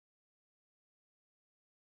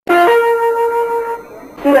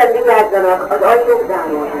Kérem, vigyázzanak, az ajtók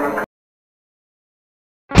zárulnak.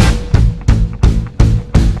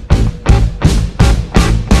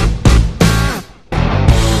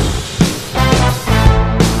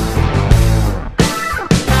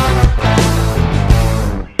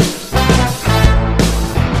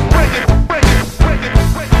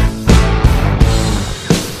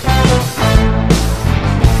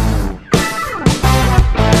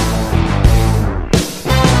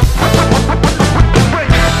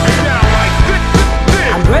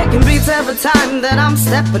 Every time that I'm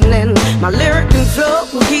stepping in, my lyric and flow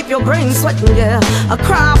will keep your brain sweating, yeah. A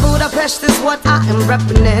crowd Budapest is what I am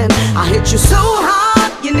repping in. I hit you so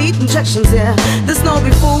hard, you need injections, yeah. This no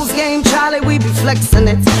be fool's game, Charlie, we be flexing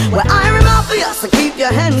it. Well, I remember you, so keep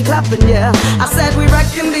your hand clapping, yeah. I said we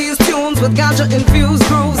reckon these tunes with ganja-infused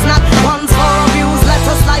grooves, not ones for abuse. Let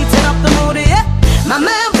us lighten up the mood, yeah. My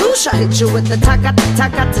man Bush, I hit you with the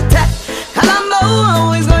taka-taka-taka-ta-ta. Colombo,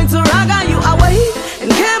 always going to raga you away. And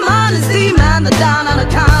Cam on is the man, the Don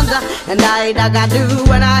Anaconda. And I do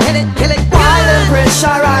when I hit it, kill it. While the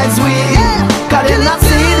pressure rise with, cause they not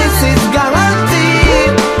see this is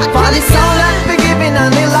guaranteed. For the sound that we giving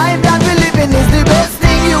and the life that we living is the best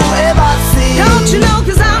thing you ever see. Don't you know,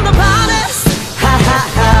 cause I'm the baddest? Ha ha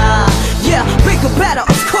ha. Yeah, bigger, better,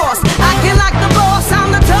 of course. Acting like the boss, I'm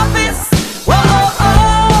the toughest. Whoa, oh,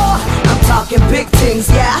 oh. I'm talking big things,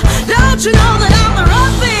 yeah. Don't you know that I'm the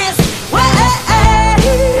roughest?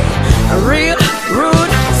 Real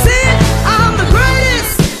rude, see, I'm the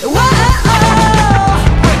greatest. Whoa.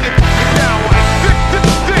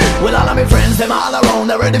 Well, all of my friends, them all around,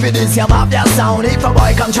 they're ready for this, yeah, mafia sound. If a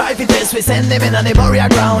boy come try for this, we send him in on the burial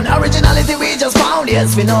ground. Originality we just found,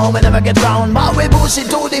 yes, we know we never get round. But we push it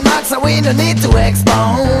to the max and we don't need to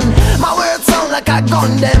expound. My words sound like a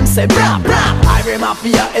gun, them say blah blah. Ivory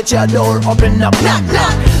mafia, it's your door, open up, knock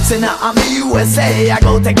knock. Say now I'm the USA, I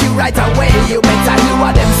go take you right away. You better hear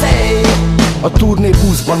what them say. A turné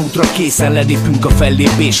buszban útra készen lelépünk a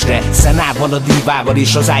fellépésre, Szenával, a divával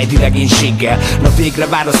és az ID legénységgel. Na végre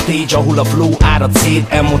vár a stage, ahol a flow árad szét.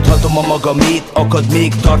 Elmondhatom a magamét, akad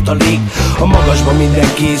még tartalék. A magasban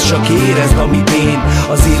minden kész, csak érezd amit én.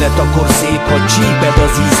 Az élet akkor szép, ha csíped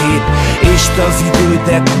az ízét. És te az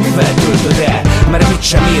idődet mivel töltöd el? Mert mit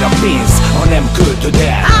sem ér a pénz, ha nem költöd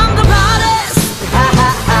el. I'm the baddest, ha ha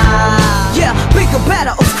ha. Yeah, bigger,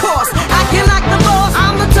 better, of course. Acting like the boss,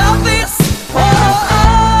 I'm the toughest. Oh, oh,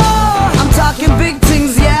 oh, I'm talking big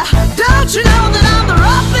things, yeah. Don't you know that I'm the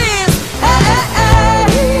roughest? Hey, hey,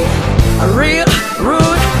 hey. Real,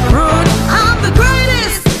 rude, rude, I'm the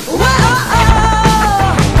greatest. Whoa, oh,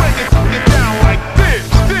 oh. Get down like this.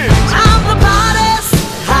 I'm the baddest,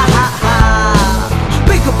 ha ha ha.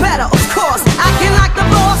 Bigger, better, of course. Acting like the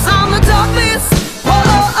boss, I'm the toughest. Oh,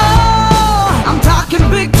 oh, oh, I'm talking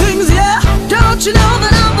big things, yeah. Don't you know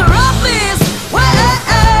that I'm the roughest? Whoa, hey,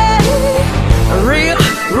 hey. Real,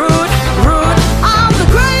 rude, rude, I'm the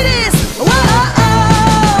greatest. Whoa.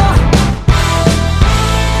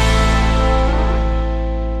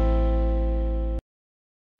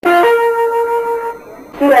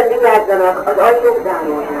 Kérem, vigyázzanak, az ajtók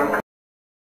zárulnak.